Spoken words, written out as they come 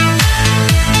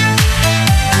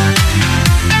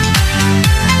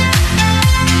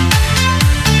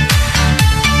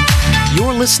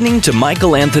listening to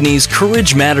Michael Anthony's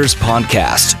Courage Matters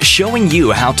podcast, showing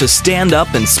you how to stand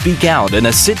up and speak out in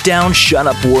a sit-down,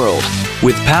 shut-up world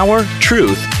with power,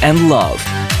 truth, and love.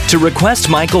 To request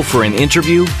Michael for an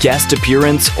interview, guest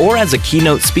appearance, or as a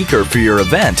keynote speaker for your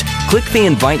event, click the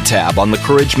Invite tab on the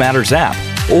Courage Matters app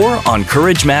or on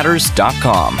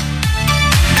CourageMatters.com.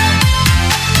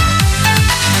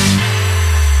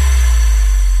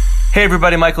 Hey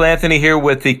everybody, Michael Anthony here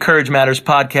with the Courage Matters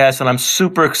podcast, and I'm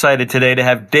super excited today to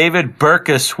have David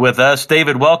Burkus with us.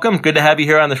 David, welcome. Good to have you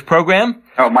here on this program.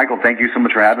 Oh, Michael, thank you so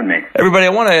much for having me. Everybody, I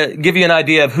want to give you an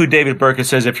idea of who David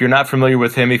Burkus is if you're not familiar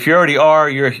with him. If you already are,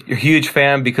 you're a huge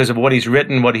fan because of what he's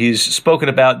written, what he's spoken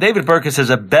about. David Burkus is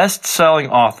a best-selling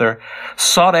author,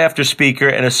 sought-after speaker,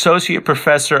 and associate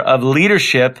professor of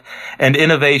leadership and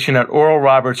innovation at Oral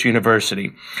Roberts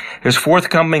University. His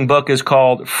forthcoming book is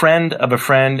called Friend of a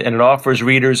Friend, and it offers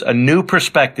readers a new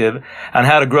perspective on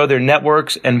how to grow their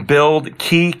networks and build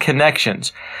key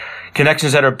connections.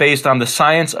 Connections that are based on the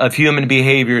science of human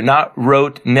behavior, not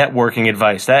rote networking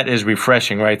advice. That is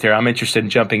refreshing right there. I'm interested in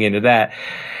jumping into that.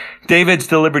 David's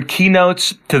delivered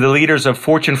keynotes to the leaders of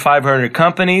Fortune 500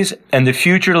 companies and the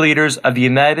future leaders of the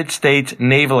United States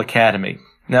Naval Academy.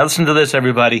 Now listen to this,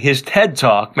 everybody. His TED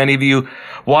Talk, many of you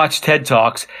watch TED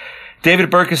Talks.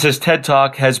 David Burkus' TED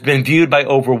Talk has been viewed by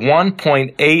over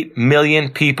 1.8 million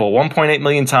people, 1.8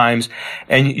 million times,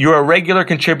 and you're a regular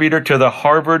contributor to the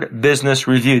Harvard Business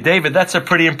Review. David, that's a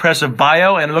pretty impressive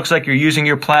bio, and it looks like you're using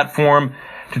your platform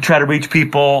to try to reach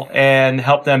people and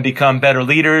help them become better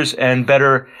leaders and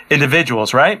better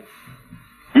individuals, right?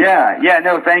 Yeah,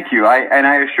 no, thank you.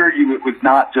 I assure you it was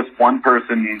not just one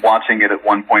person watching it at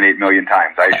 1.8 million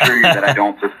times. I assure you that I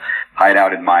don't just hide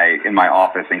out in my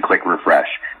office and click refresh.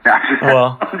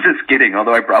 I'm just kidding,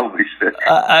 although I probably should.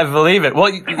 I believe it.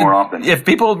 Well, more often. If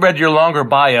people read your longer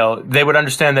bio, they would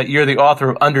understand that you're the author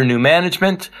of Under New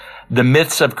Management, The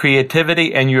Myths of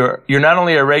Creativity, and you're not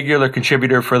only a regular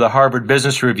contributor for the Harvard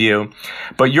Business Review,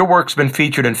 but your work's been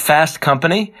featured in Fast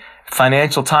Company,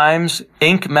 Financial Times,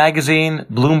 Inc. magazine,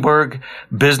 Bloomberg,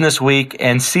 Business Week,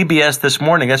 and CBS This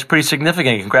Morning. That's pretty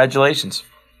significant. Congratulations.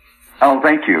 Oh,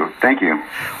 thank you. Thank you.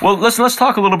 Well, let's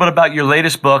talk a little bit about your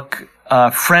latest book,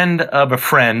 Friend of a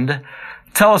Friend.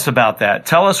 Tell us about that.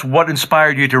 Tell us what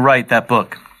inspired you to write that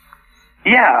book.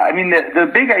 Yeah, I mean, the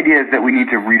big idea is that we need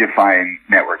to redefine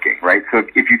networking, right? So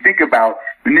if you think about,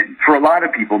 for a lot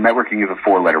of people, networking is a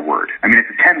 4-letter word. I mean, it's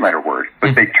a 10-letter word,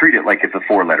 but they treat it like it's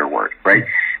a 4-letter word, right?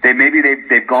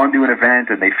 They've gone to an event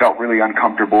and they felt really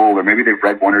uncomfortable, or maybe they've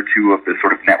read one or two of the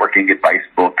sort of networking advice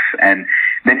books, and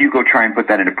then you go try and put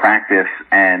that into practice,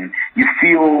 and you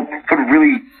feel sort of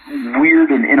really weird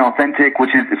and inauthentic,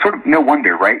 which is sort of no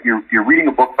wonder, right? You're reading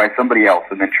a book by somebody else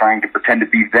and then trying to pretend to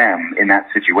be them in that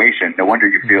situation. No wonder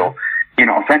you feel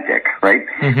inauthentic, right?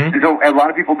 Mm-hmm. So a lot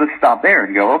of people just stop there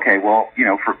and go, okay, well,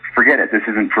 forget it. This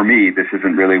isn't for me. This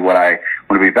isn't really what I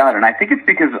want to be about. And I think it's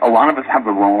because a lot of us have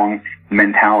the wrong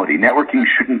mentality. Networking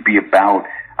shouldn't be about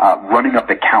running up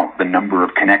the count, the number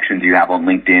of connections you have on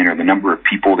LinkedIn or the number of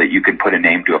people that you can put a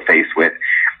name to a face with.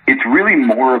 It's really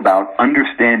more about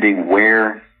understanding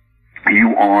where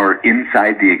you are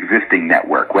inside the existing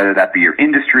network, whether that be your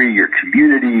industry, your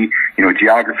community,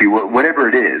 geography, whatever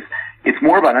it is. It's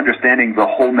more about understanding the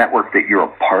whole network that you're a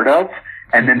part of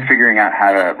and then figuring out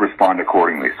how to respond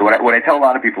accordingly. So what I tell a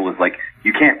lot of people is, like,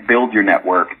 you can't build your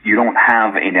network. You don't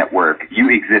have a network. You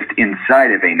exist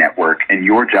inside of a network, and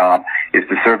your job is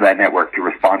to serve that network, to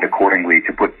respond accordingly,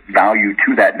 to put value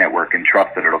to that network and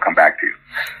trust that it'll come back to you.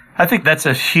 I think that's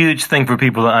a huge thing for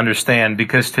people to understand,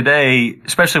 because today,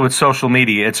 especially with social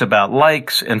media, it's about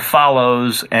likes and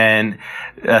follows and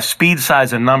speed,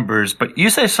 size, and numbers. But you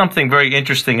say something very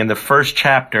interesting in the first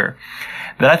chapter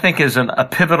that I think is a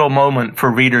pivotal moment for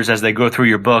readers as they go through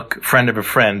your book, Friend of a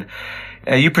Friend.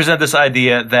 You present this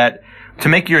idea that to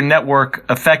make your network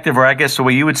effective, or I guess the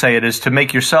way you would say it is to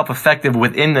make yourself effective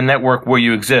within the network where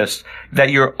you exist, that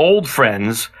your old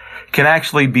friends can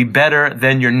actually be better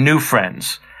than your new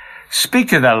friends. Speak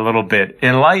to that a little bit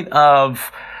in light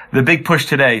of the big push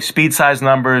today, speed, size,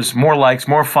 numbers, more likes,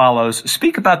 more follows.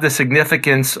 Speak about the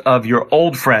significance of your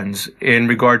old friends in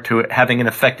regard to having an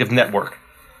effective network.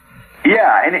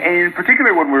 Yeah, and in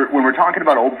particular, when we're talking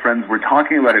about old friends, we're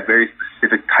talking about a very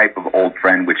specific type of old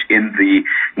friend, which in the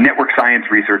network science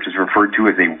research is referred to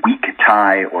as a weak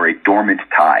tie or a dormant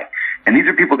tie. And these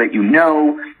are people that you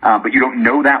know, but you don't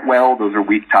know that well. Those are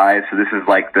weak ties. So this is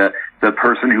like the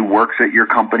person who works at your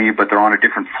company, but they're on a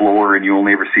different floor and you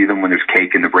only ever see them when there's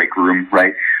cake in the break room,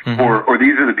 right? Mm-hmm. Or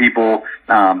these are the people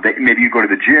that maybe you go to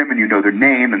the gym and you know their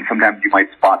name, and sometimes you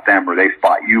might spot them or they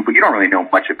spot you, but you don't really know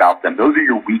much about them. Those are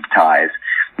your weak ties.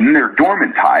 And then there are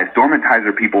dormant ties. Dormant ties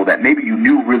are people that maybe you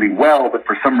knew really well, but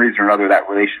for some reason or another, that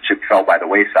relationship fell by the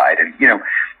wayside. And,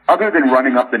 other than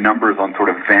running up the numbers on sort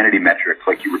of vanity metrics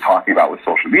like you were talking about with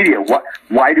social media,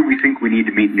 why do we think we need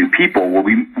to meet new people? Well,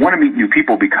 we want to meet new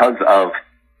people because of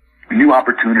new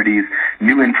opportunities,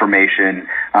 new information,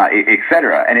 et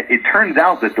cetera. And it turns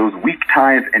out that those weak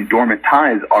ties and dormant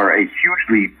ties are a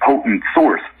hugely potent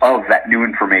source of that new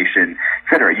information, et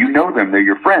cetera. You know them, they're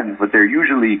your friends, but they're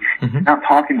usually not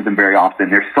talking to them very often.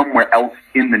 They're somewhere else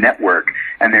in the network,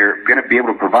 and they're going to be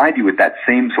able to provide you with that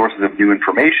same sources of new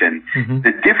information.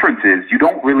 The difference is you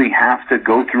don't really have to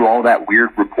go through all that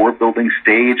weird rapport building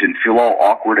stage and feel all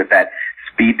awkward at that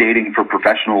speed dating for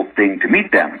professional thing to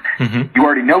meet them. You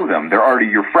already know them. They're already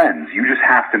your friends. You just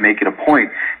have to make it a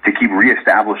point to keep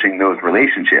reestablishing those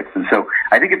relationships. And so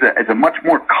I think it's a much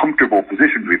more comfortable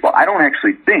position for people. I don't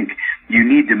actually think you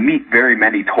need to meet very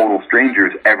many total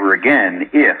strangers ever again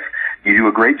if you do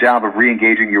a great job of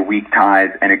re-engaging your weak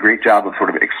ties and a great job of sort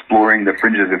of exploring the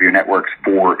fringes of your networks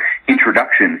for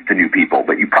introductions to new people.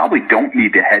 But you probably don't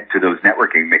need to head to those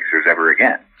networking mixers ever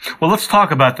again. Well, let's talk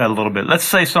about that a little bit. Let's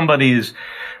say somebody is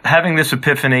having this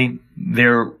epiphany.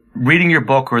 They're reading your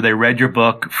book or they read your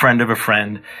book, Friend of a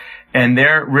Friend, and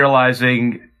they're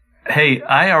realizing, hey,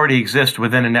 I already exist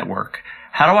within a network.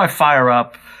 How do I fire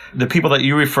up the people that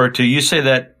you refer to? You say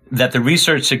that the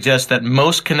research suggests that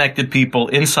most connected people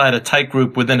inside a tight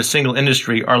group within a single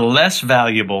industry are less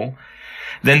valuable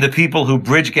than the people who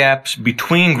bridge gaps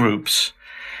between groups.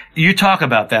 You talk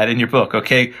about that in your book,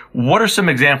 okay? What are some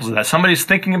examples of that? Somebody's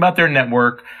thinking about their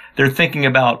network. They're thinking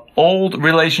about old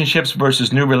relationships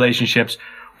versus new relationships.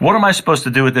 What am I supposed to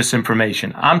do with this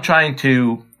information? I'm trying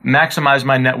to maximize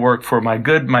my network for my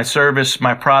good, my service,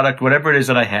 my product, whatever it is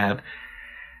that I have.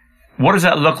 What does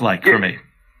that look like for me?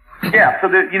 Yeah, so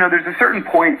there's a certain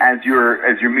point as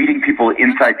you're meeting people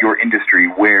inside your industry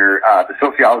where the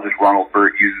sociologist Ronald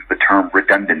Burt uses the term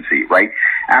redundancy, right?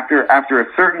 After a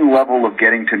certain level of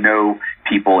getting to know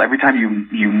people, every time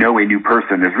you know a new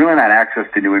person, there's really not access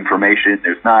to new information.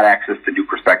 There's not access to new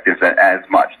perspectives as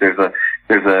much. There's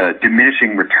a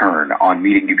diminishing return on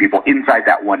meeting new people inside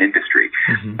that one industry.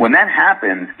 When that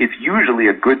happens, it's usually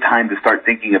a good time to start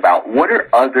thinking about what are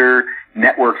other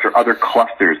networks or other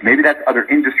clusters. Maybe that's other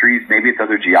industries, maybe it's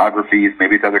other geographies,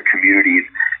 maybe it's other communities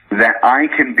that I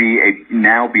can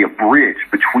now be a bridge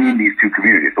between these two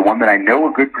communities. The one that I know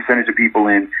a good percentage of people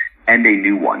in and a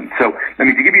new one. So, to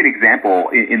give you an example,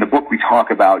 in the book we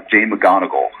talk about Jane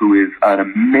McGonigal, who is an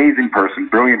amazing person,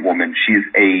 brilliant woman. She's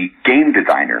a game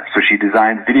designer. So she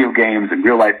designs video games and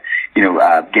real life,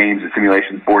 games and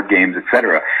simulations, board games,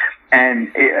 etc.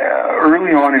 And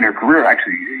early on in her career,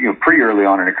 actually, pretty early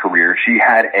on in her career, she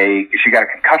got a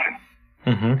concussion.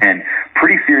 And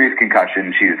pretty serious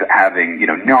concussion. She's having,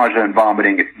 nausea and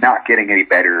vomiting. It's not getting any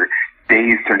better.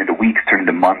 Days turn into weeks, turn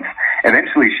into months.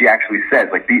 Eventually, she actually says,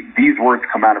 these words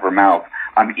come out of her mouth: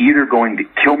 I'm either going to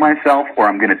kill myself or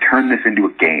I'm going to turn this into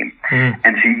a game.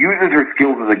 And she uses her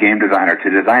skills as a game designer to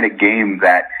design a game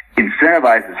that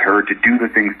incentivizes her to do the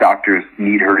things doctors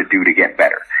need her to do to get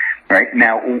better. Right?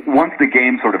 Now, once the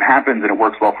game sort of happens and it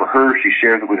works well for her, she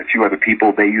shares it with a few other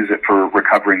people. They use it for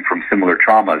recovering from similar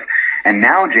traumas. And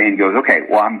now Jane goes, okay,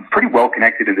 well, I'm pretty well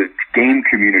connected in this game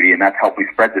community, and that's helped me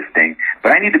spread this thing,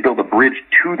 but I need to build a bridge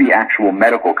to the actual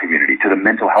medical community, to the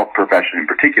mental health profession in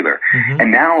particular.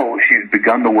 And now she's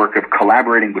begun the work of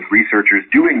collaborating with researchers,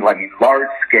 doing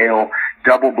large-scale,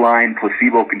 double-blind,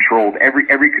 placebo-controlled,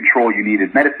 every control you need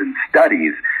in medicine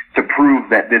studies to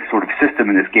prove that this sort of system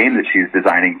in this game that she's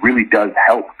designing really does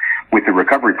help with the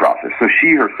recovery process. So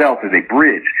she herself is a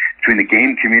bridge between the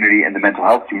game community and the mental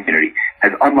health community,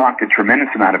 has unlocked a tremendous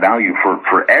amount of value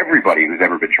for everybody who's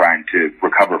ever been trying to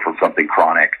recover from something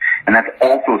chronic. And that's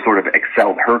also sort of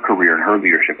excelled her career and her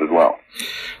leadership as well.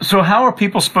 So how are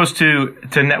people supposed to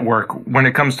network when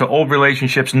it comes to old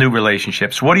relationships, new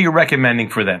relationships? What are you recommending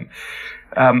for them?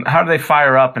 How do they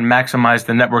fire up and maximize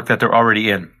the network that they're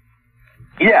already in?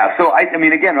 Yeah, so I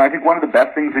think one of the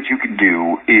best things that you can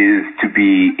do is to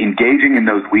be engaging in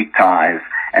those weak ties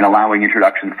and allowing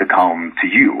introductions to come to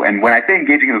you. And when I say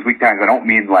engaging in those weak ties, I don't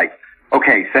mean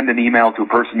okay, send an email to a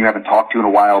person you haven't talked to in a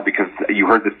while because you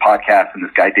heard this podcast and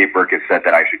this guy Dave Berkus said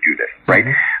that I should do this, right?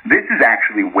 This is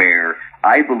actually where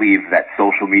I believe that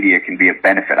social media can be a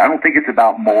benefit. I don't think it's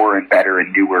about more and better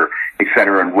and newer, et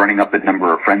cetera, and running up the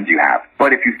number of friends you have.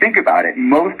 But if you think about it,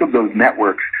 most of those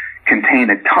networks contain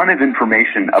a ton of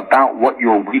information about what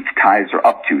your weak ties are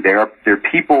up to. They're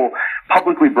people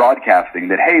publicly broadcasting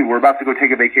that, hey, we're about to go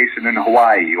take a vacation in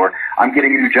Hawaii, or I'm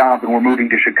getting a new job and we're moving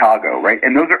to Chicago, right?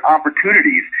 And those are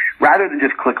opportunities rather than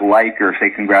just click like or say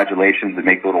congratulations and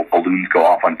make little balloons go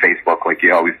off on Facebook like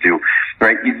you always do,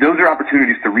 right? Those are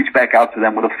opportunities to reach back out to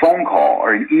them with a phone call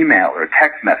or an email or a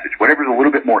text message, whatever's a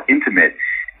little bit more intimate,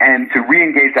 and to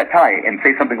re-engage that tie and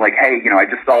say something like, hey, I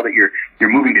just saw that you're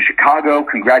moving to Chicago.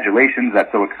 Congratulations.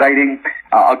 That's so exciting.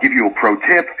 I'll give you a pro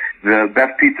tip. The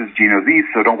best pizza is Gino's East,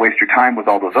 so don't waste your time with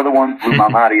all those other ones. Blue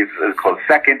Mamati is a close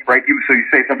second, right? So you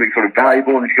say something sort of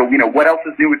valuable, and you go, what else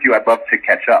is new with you? I'd love to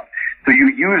catch up. So you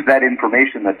use that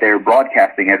information that they're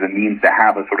broadcasting as a means to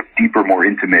have a sort of deeper, more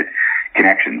intimate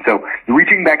connection. So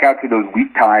reaching back out to those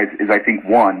weak ties is, I think,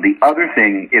 one. The other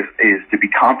thing is to be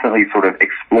constantly sort of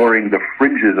exploring the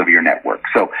fringes of your network.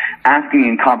 So asking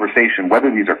in conversation, whether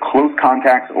these are close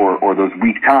contacts or those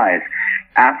weak ties,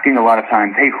 asking a lot of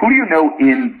times, hey, who do you know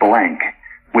in blank?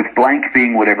 With blank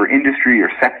being whatever industry or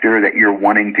sector that you're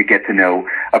wanting to get to know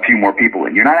a few more people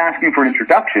in. You're not asking for an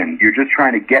introduction. You're just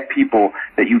trying to get people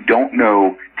that you don't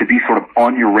know to be sort of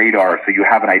on your radar so you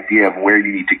have an idea of where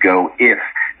you need to go if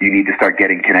you need to start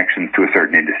getting connections to a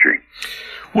certain industry.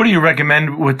 What do you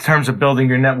recommend with terms of building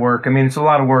your network? I mean, it's a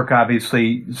lot of work,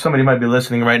 obviously. Somebody might be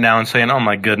listening right now and saying, oh,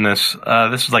 my goodness,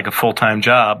 this is like a full-time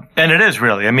job. And it is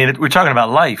really. I mean, we're talking about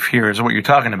life here is what you're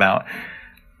talking about.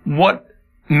 What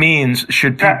means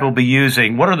should people be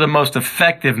using? What are the most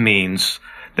effective means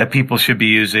that people should be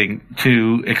using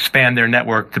to expand their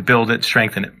network, to build it,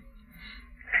 strengthen it?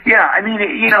 Yeah, I mean,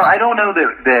 I don't know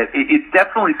that it's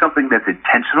definitely something that's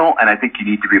intentional, and I think you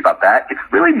need to be about that. It's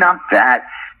really not that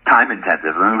time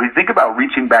intensive. I mean, when we think about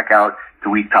reaching back out to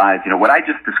weak ties, what I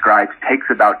just described takes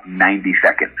about 90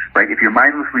 seconds, right? If you're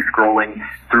mindlessly scrolling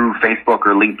through Facebook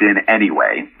or LinkedIn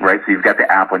anyway, right? So you've got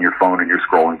the app on your phone and you're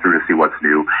scrolling through to see what's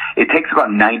new. It takes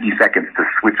about 90 seconds to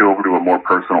switch over to a more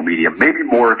personal medium, maybe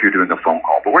more if you're doing a phone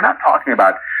call, but we're not talking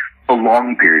about a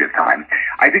long period of time.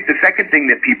 I think the second thing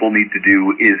that people need to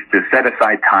do is to set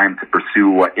aside time to pursue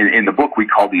what in the book we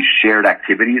call these shared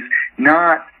activities,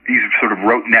 not these sort of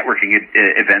rote networking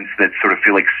events that sort of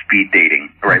feel like speed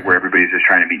dating, right, where everybody's just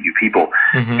trying to meet new people.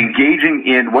 Mm-hmm. Engaging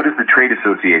in what is the trade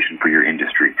association for your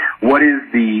industry? What is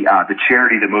the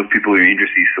charity that most people in your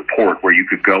industry support, where you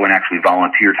could go and actually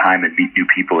volunteer time and meet new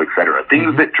people, et cetera? Things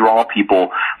mm-hmm. that draw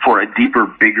people for a deeper,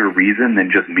 bigger reason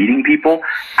than just meeting people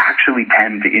actually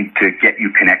tend to get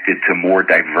you connected to more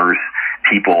diverse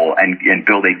people and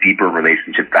build a deeper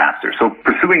relationship faster. So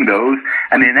pursuing those,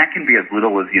 I mean, that can be as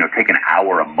little as, take an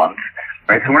hour a month,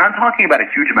 right? So we're not talking about a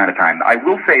huge amount of time. I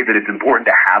will say that it's important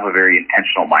to have a very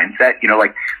intentional mindset.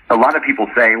 Like a lot of people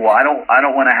say, well, I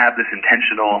don't want to have this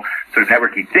intentional sort of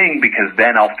networking thing because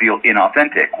then I'll feel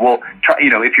inauthentic. Well, try,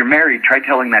 if you're married, try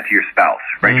telling that to your spouse,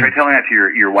 right? Mm-hmm. Try telling that to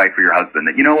your wife or your husband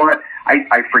that, you know what?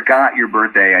 I forgot your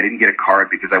birthday. I didn't get a card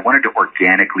because I wanted to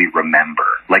organically remember.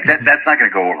 Like that's not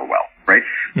going to go over well. Right?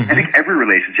 Mm-hmm. I think every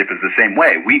relationship is the same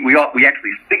way. We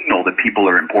actually signal that people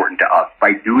are important to us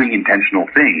by doing intentional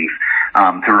things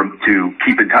to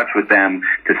keep in touch with them,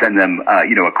 to send them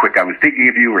a quick "I was thinking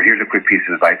of you" or "here's a quick piece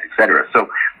of advice," etc. So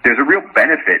there's a real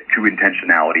benefit to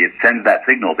intentionality. It sends that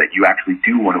signal that you actually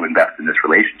do want to invest in this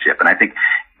relationship, and I think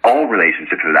all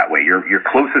relationships are that way. Your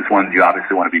closest ones you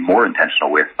obviously want to be more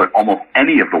intentional with, but almost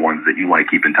any of the ones that you want to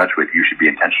keep in touch with, you should be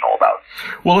intentional about.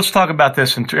 Well, let's talk about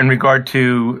this in regard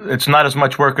to, it's not as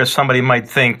much work as somebody might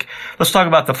think. Let's talk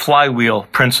about the flywheel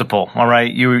principle, all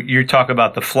right? You talk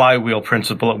about the flywheel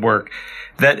principle at work,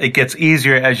 that it gets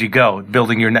easier as you go,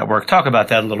 building your network. Talk about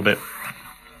that a little bit.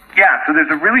 Yeah, so there's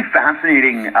a really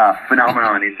fascinating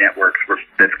phenomenon in networks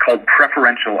that's called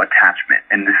preferential attachment.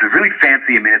 And this is really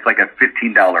fancy. I mean, it's like a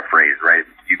 $15 phrase, right?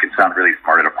 You can sound really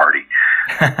smart at a party.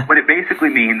 What it basically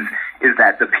means is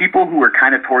that the people who are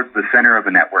kind of towards the center of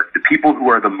a network, the people who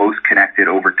are the most connected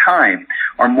over time,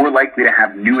 are more likely to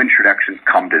have new introductions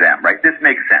come to them, right? This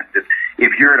makes sense.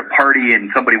 If you're at a party and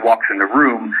somebody walks in the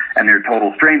room and they're a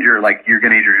total stranger, like you're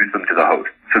going to introduce them to the host.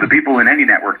 So the people in any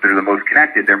network that are the most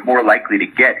connected, they're more likely to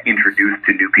get introduced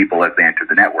to new people as they enter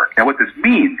the network. Now, what this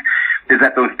means is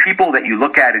that those people that you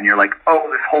look at and you're like, oh,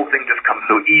 this whole thing just comes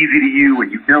so easy to you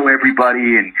and you know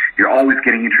everybody and you're always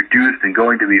getting introduced and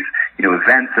going to these,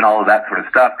 events and all of that sort of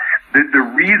stuff. The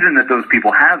reason that those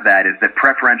people have that is that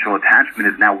preferential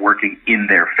attachment is now working in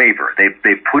their favor.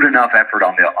 They've put enough effort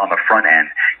on the front end.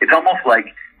 It's almost like,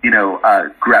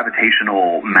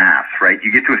 gravitational mass, right?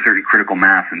 You get to a certain critical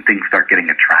mass and things start getting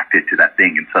attracted to that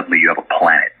thing and suddenly you have a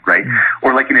planet, right? Mm-hmm.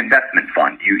 Or like an investment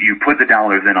fund. You put the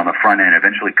dollars in on the front end,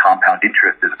 eventually compound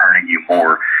interest is earning you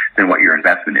more than what your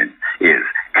investment in is.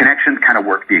 Connections kind of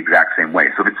work the exact same way.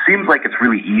 So if it seems like it's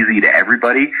really easy to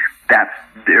everybody,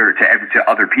 to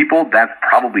other people, that's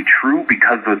probably true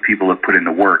because those people have put in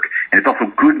the work. And it's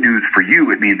also good news for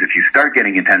you. It means if you start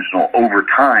getting intentional over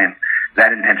time,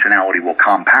 that intentionality will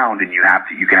compound, and you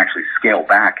can actually scale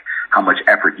back how much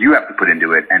effort you have to put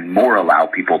into it, and more allow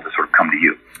people to sort of come to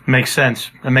you. Makes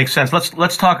sense. It makes sense. Let's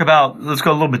go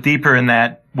a little bit deeper in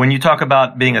that. When you talk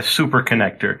about being a super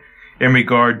connector in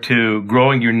regard to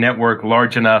growing your network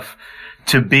large enough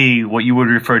to be what you would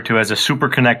refer to as a super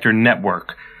connector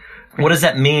network, what does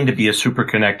that mean to be a super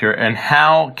connector, and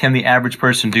how can the average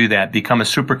person do that, become a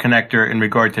super connector in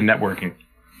regard to networking?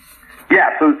 Yeah,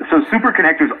 so super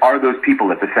connectors are those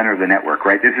people at the center of the network,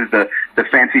 right? This is the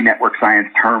fancy network science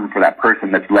term for that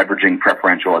person that's leveraging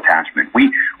preferential attachment. We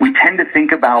tend to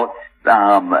think about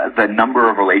the number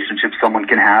of relationships someone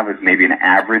can have as maybe an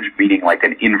average, meaning like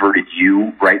an inverted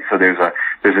U, right? So there's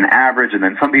an average, and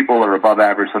then some people are above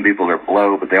average, some people are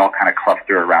below, but they all kind of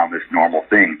cluster around this normal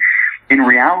thing. In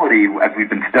reality, as we've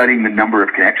been studying the number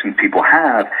of connections people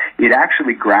have, it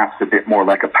actually graphs a bit more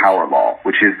like a power law,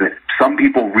 which is that some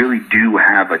people really do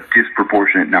have a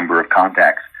disproportionate number of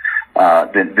contacts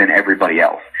than everybody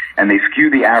else. And they skew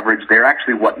the average. They're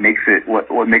actually what makes it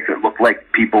look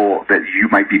like people that you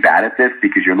might be bad at this,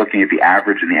 because you're looking at the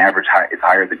average, and the average is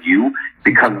higher than you,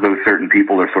 because those certain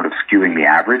people are sort of skewing the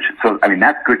average. So, I mean,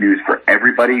 that's good news for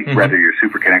everybody, whether you're a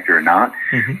super connector or not.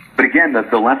 But again,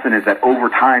 the lesson is that over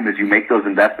time, as you make those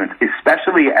investments,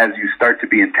 especially as you start to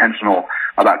be intentional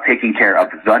about taking care of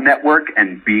the network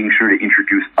and being sure to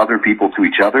introduce other people to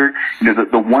each other. You know,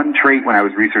 the one trait when I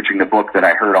was researching the book that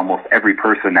I heard almost every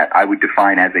person that I would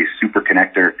define as a super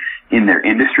connector in their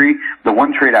industry, the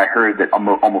one trait I heard that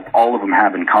almost all of them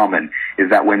have in common is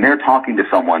that when they're talking to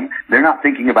someone, they're not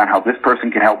thinking about how this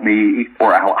person can help me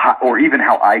or even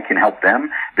how I can help them.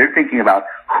 They're thinking about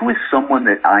who is someone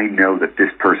that I know that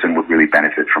this person would really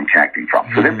benefit from connecting from.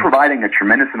 So they're providing a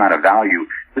tremendous amount of value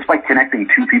just by connecting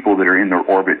two people that are in their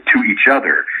orbit to each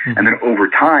other. And then over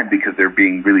time, because they're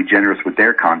being really generous with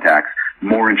their contacts,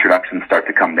 more introductions start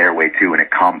to come their way too, and it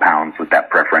compounds with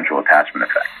that preferential attachment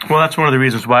effect. Well, that's one of the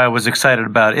reasons why I was excited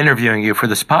about interviewing you for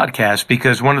this podcast,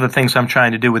 because one of the things I'm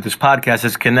trying to do with this podcast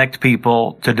is connect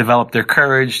people to develop their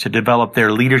courage, to develop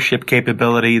their leadership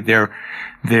capability, their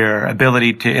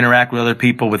ability to interact with other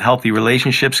people with healthy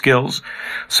relationship skills.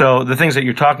 So the things that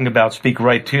you're talking about speak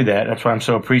right to that. That's why I'm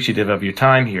so appreciative of your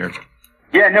time here.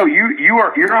 Yeah, no,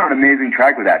 you're on an amazing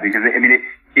track with that, because I mean,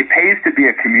 it pays to be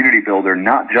a community builder,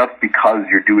 not just because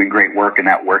you're doing great work and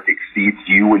that work exceeds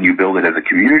you when you build it as a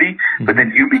community, but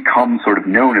then you become sort of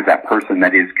known as that person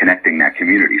that is connecting that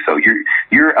community. So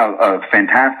you're a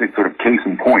fantastic sort of case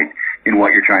in point in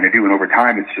what you're trying to do, and over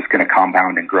time it's just going to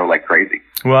compound and grow like crazy.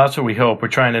 Well, that's what we hope. We're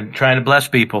trying to bless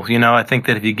people. You know, I think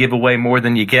that if you give away more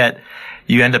than you get,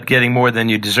 you end up getting more than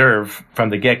you deserve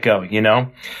from the get-go, you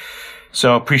know?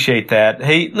 So appreciate that.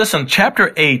 Hey, listen,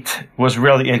 chapter 8 was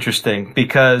really interesting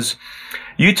because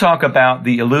you talk about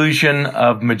the illusion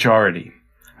of majority.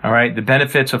 All right. The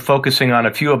benefits of focusing on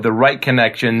a few of the right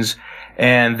connections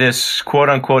and this quote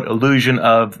unquote illusion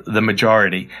of the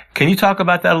majority. Can you talk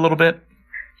about that a little bit?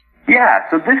 Yeah,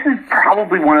 so this is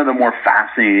probably one of the more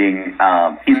fascinating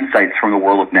insights from the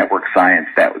world of network science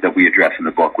that we address in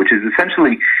the book, which is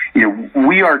essentially, you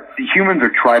know, humans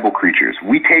are tribal creatures.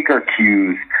 We take our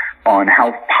cues on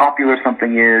how popular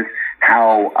something is,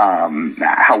 how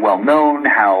well known,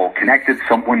 how connected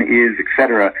someone is,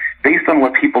 etc., based on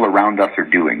what people around us are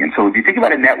doing. And so if you think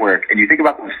about a network and you think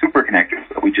about those super connectors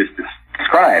that we just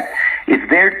described, if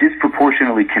they're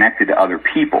disproportionately connected to other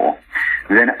people,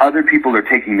 then other people are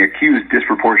taking their cues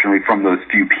disproportionately from those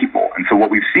few people. And so what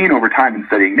we've seen over time in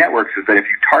studying networks is that if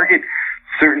you target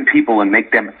certain people and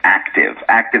make them active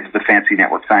is the fancy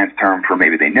network science term for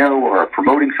maybe they know or are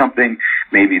promoting something,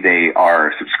 maybe they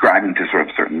are subscribing to sort of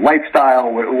a certain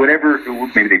lifestyle, whatever,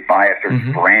 maybe they buy a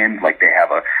certain brand, like they have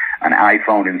an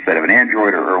iPhone instead of an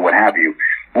Android or what have you.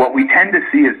 What we tend to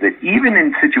see is that even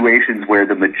in situations where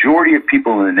the majority of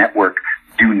people in the network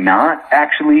do not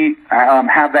actually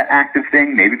have that active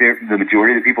thing, maybe the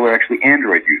majority of the people are actually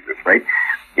Android users, right?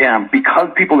 Yeah, because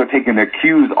people are taking their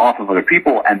cues off of other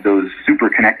people and those super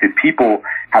connected people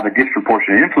have a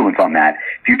disproportionate influence on that.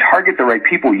 If you target the right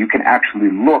people, you can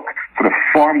actually look sort of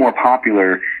far more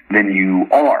popular than you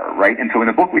are, right? And so in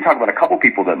the book, we talk about a couple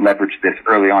people that leveraged this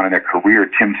early on in their career.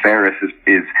 Tim Ferriss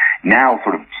is now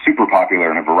sort of super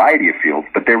popular in a variety of fields,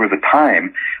 but there was a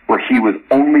time where he was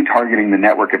only targeting the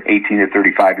network of 18 to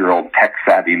 35-year-old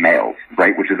tech-savvy males,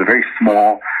 right, which is a very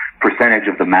small percentage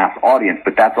of the mass audience,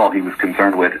 but that's all he was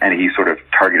concerned with, and he sort of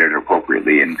targeted it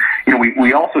appropriately. And,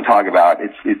 we also talk about,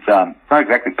 it's not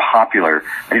exactly popular.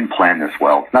 I didn't plan this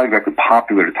well. It's not exactly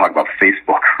popular to talk about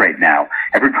Facebook right now.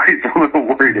 Everybody's a little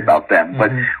worried about them.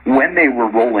 But when they were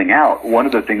rolling out, one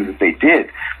of the things that they did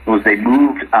was they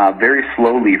moved very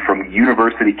slowly from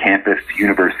university campus to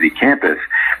university campus.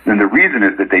 And the reason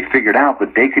is that they figured out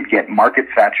that they could get market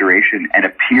saturation and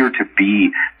appear to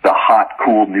be the hot,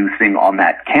 cool new thing on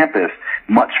that campus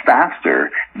much faster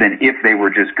than if they were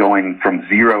just going from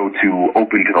zero to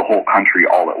open to the whole country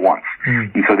all at once.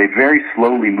 And so they very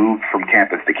slowly moved from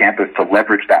campus to campus to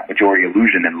leverage that majority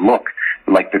illusion and look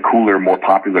like the cooler, more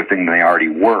popular thing than they already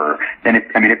were. And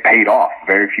it paid off.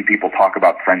 Very few people talk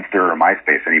about Friendster or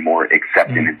MySpace anymore,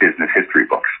 except in business history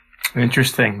books.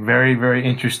 Interesting. Very, very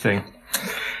interesting.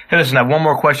 Hey, listen, I have one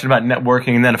more question about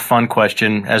networking and then a fun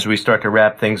question as we start to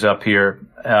wrap things up here.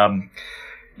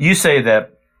 You say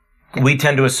that we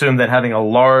tend to assume that having a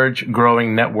large,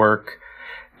 growing network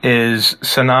is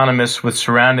synonymous with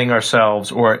surrounding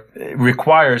ourselves, or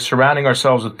requires surrounding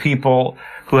ourselves with people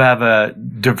who have a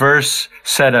diverse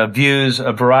set of views,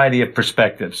 a variety of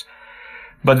perspectives.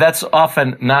 But that's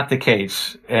often not the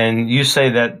case. And you say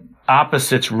that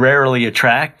opposites rarely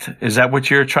attract. Is that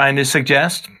what you're trying to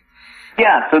suggest?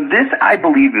 Yeah, so this, I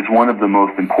believe, is one of the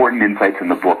most important insights in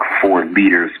the book for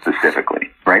leaders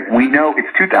specifically, right? We know it's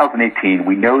 2018.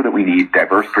 We know that we need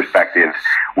diverse perspectives.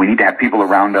 We need to have people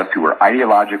around us who are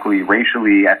ideologically,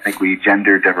 racially, ethnically,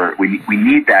 gender diverse. We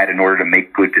need that in order to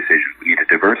make good decisions. We need a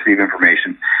diversity of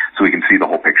information so we can see the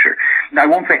whole picture. Now, I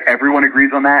won't say everyone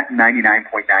agrees on that.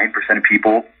 99.9% of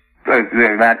people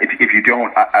that if you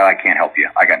don't, I can't help you.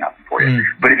 I got nothing for you.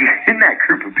 But if you're in that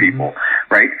group of people,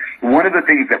 right, one of the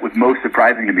things that was most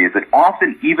surprising to me is that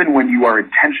often, even when you are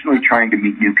intentionally trying to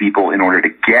meet new people in order to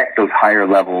get those higher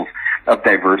levels of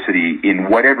diversity in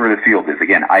whatever the field is,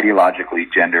 again,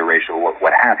 ideologically, gender, racial,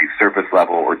 what have you, surface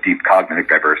level or deep cognitive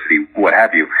diversity, what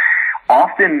have you,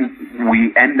 often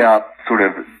we end up sort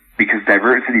of, because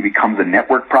diversity becomes a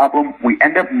network problem, we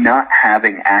end up not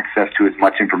having access to as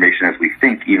much information as we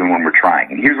think, even when we're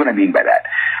trying. And here's what I mean by that.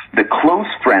 The close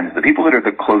friends, the people that are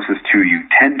the closest to you,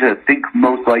 tend to think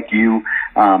most like you,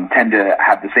 tend to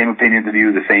have the same opinions of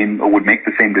you, would make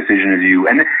the same decision as you.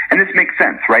 And this makes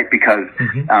sense, right? Because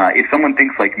if someone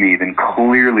thinks like me, then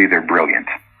clearly they're brilliant.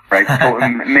 Right? So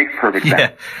it makes perfect sense.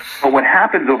 Yeah. But what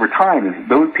happens over time is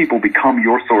those people become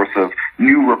your source of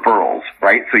new referrals,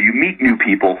 right? So you meet new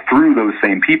people through those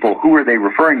same people. Who are they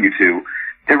referring you to?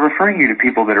 They're referring you to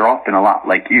people that are often a lot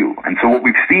like you. And so what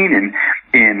we've seen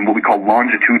in what we call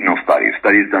longitudinal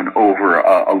studies done over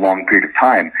a long period of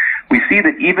time, we see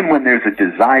that even when there's a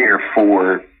desire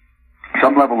for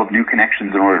some level of new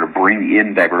connections in order to bring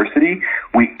in diversity,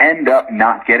 we end up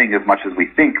not getting as much as we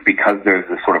think because there's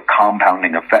this sort of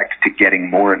compounding effect to getting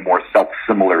more and more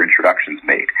self-similar introductions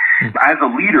made. As a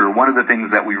leader, one of the things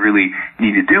that we really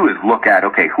need to do is look at,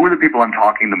 okay, who are the people I'm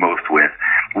talking the most with?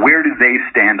 Where do they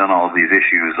stand on all of these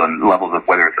issues on levels of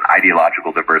whether it's an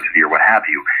ideological diversity or what have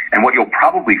you? And what you'll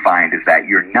probably find is that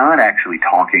you're not actually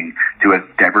talking to as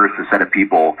diverse a set of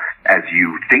people as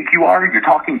you think you are. You're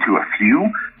talking to a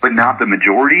few, but not the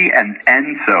majority. And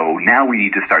so now we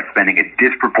need to start spending a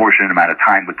disproportionate amount of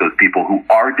time with those people who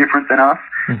are different than us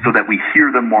so that we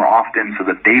hear them more often, so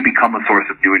that they become a source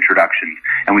of new introductions,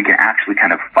 and we can actually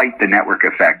kind of fight the network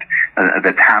effect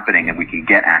that's happening, and we can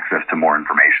get access to more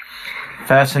information.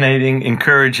 Fascinating,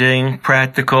 encouraging,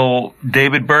 practical.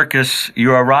 David Burkus,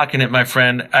 you are rocking it, my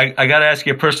friend. I got to ask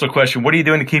you a personal question. What are you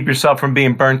doing to keep yourself from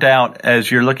being burnt out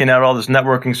as you're looking at all this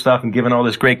networking stuff and giving all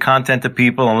this great content to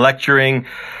people and lecturing,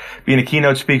 being a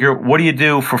keynote speaker? What do you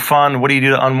do for fun? What do you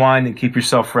do to unwind and keep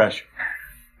yourself fresh?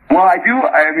 Well, I do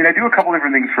a couple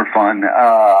different things for fun.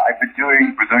 I've been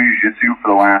doing Brazilian Jiu-Jitsu for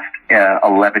the last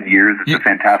 11 years. It's a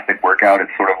fantastic workout.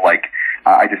 It's sort of like,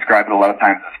 I describe it a lot of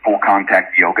times as full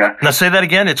contact yoga. Now say that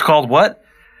again. It's called what?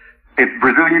 It's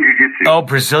Brazilian Jiu-Jitsu. Oh,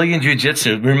 Brazilian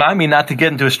Jiu-Jitsu. Remind me not to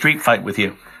get into a street fight with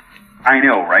you. I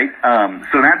know, right?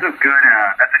 So that's a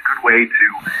good way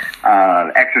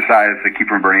to exercise to keep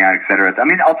from burning out, et cetera. I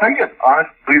mean, I'll tell you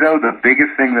honestly though, the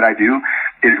biggest thing that I do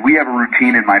is we have a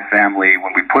routine in my family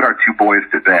when we put our two boys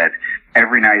to bed.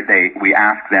 Every night we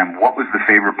ask them, what was the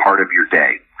favorite part of your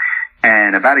day?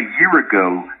 And about a year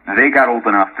ago, they got old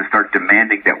enough to start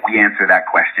demanding that we answer that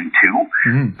question too.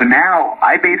 Mm-hmm. So now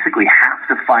I basically have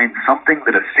to find something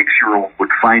that a 6-year-old would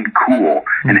find cool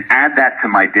and add that to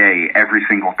my day every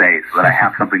single day so that I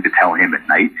have something to tell him at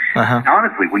night. Uh-huh.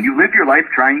 Honestly, when you live your life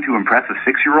trying to impress a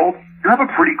 6-year-old, you have a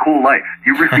pretty cool life.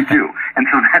 You really do. And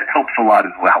so that helps a lot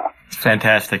as well.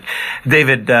 Fantastic.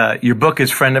 David, your book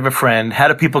is Friend of a Friend. How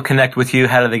do people connect with you?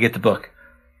 How do they get the book?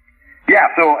 Yeah,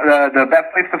 so the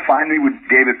best place to find me would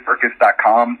be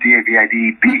davidburkus.com,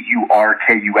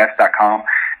 DavidBurkus.com.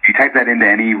 If you type that into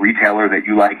any retailer that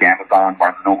you like, Amazon,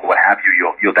 Barnes & Noble, what have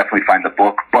you, you'll definitely find the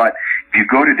book. But if you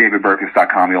go to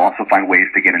davidburkus.com, you'll also find ways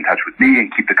to get in touch with me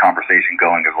and keep the conversation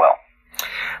going as well.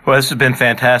 Well, this has been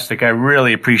fantastic. I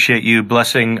really appreciate you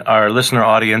blessing our listener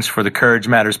audience for the Courage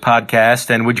Matters podcast.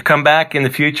 And would you come back in the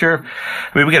future?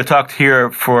 I mean, we got to talk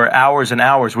here for hours and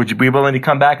hours. Would you be willing to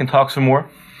come back and talk some more?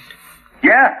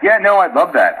 Yeah, no, I'd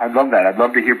love that. I'd love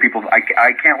to hear people's, I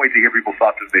can't wait to hear people's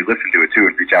thoughts as they listen to it too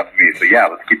and reach out to me. So yeah,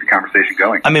 let's keep the conversation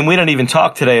going. I mean, we don't even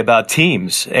talk today about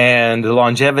teams and the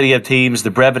longevity of teams,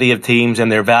 the brevity of teams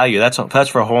and their value. That's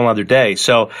for a whole other day.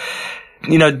 So,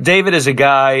 you know, David is a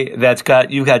guy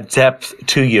you've got depth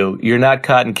to you. You're not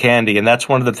cotton candy. And that's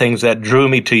one of the things that drew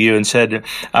me to you and said,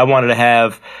 I wanted to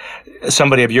have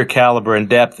somebody of your caliber and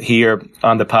depth here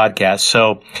on the podcast.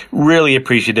 So really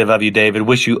appreciative of you, David.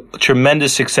 Wish you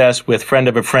tremendous success with Friend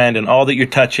of a Friend and all that you're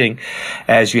touching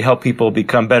as you help people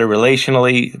become better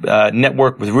relationally,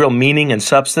 network with real meaning and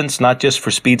substance, not just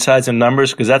for speed, size, and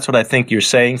numbers, because that's what I think you're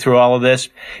saying through all of this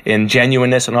in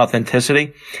genuineness and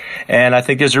authenticity. And I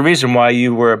think there's a reason why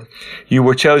you were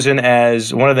chosen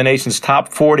as one of the nation's top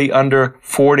 40 under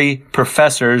 40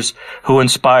 professors who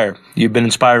inspire. You've been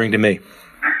inspiring to me.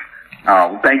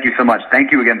 Oh, well, thank you so much.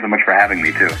 Thank you again so much for having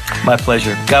me, too. My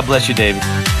pleasure. God bless you, David.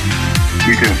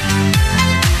 You too.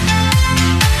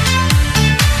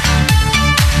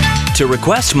 To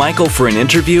request Michael for an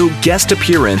interview, guest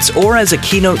appearance, or as a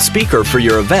keynote speaker for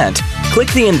your event,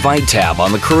 click the Invite tab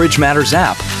on the Courage Matters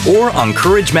app or on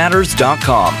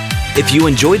CourageMatters.com. If you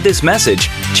enjoyed this message,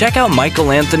 check out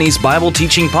Michael Anthony's Bible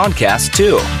Teaching Podcast,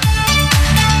 too.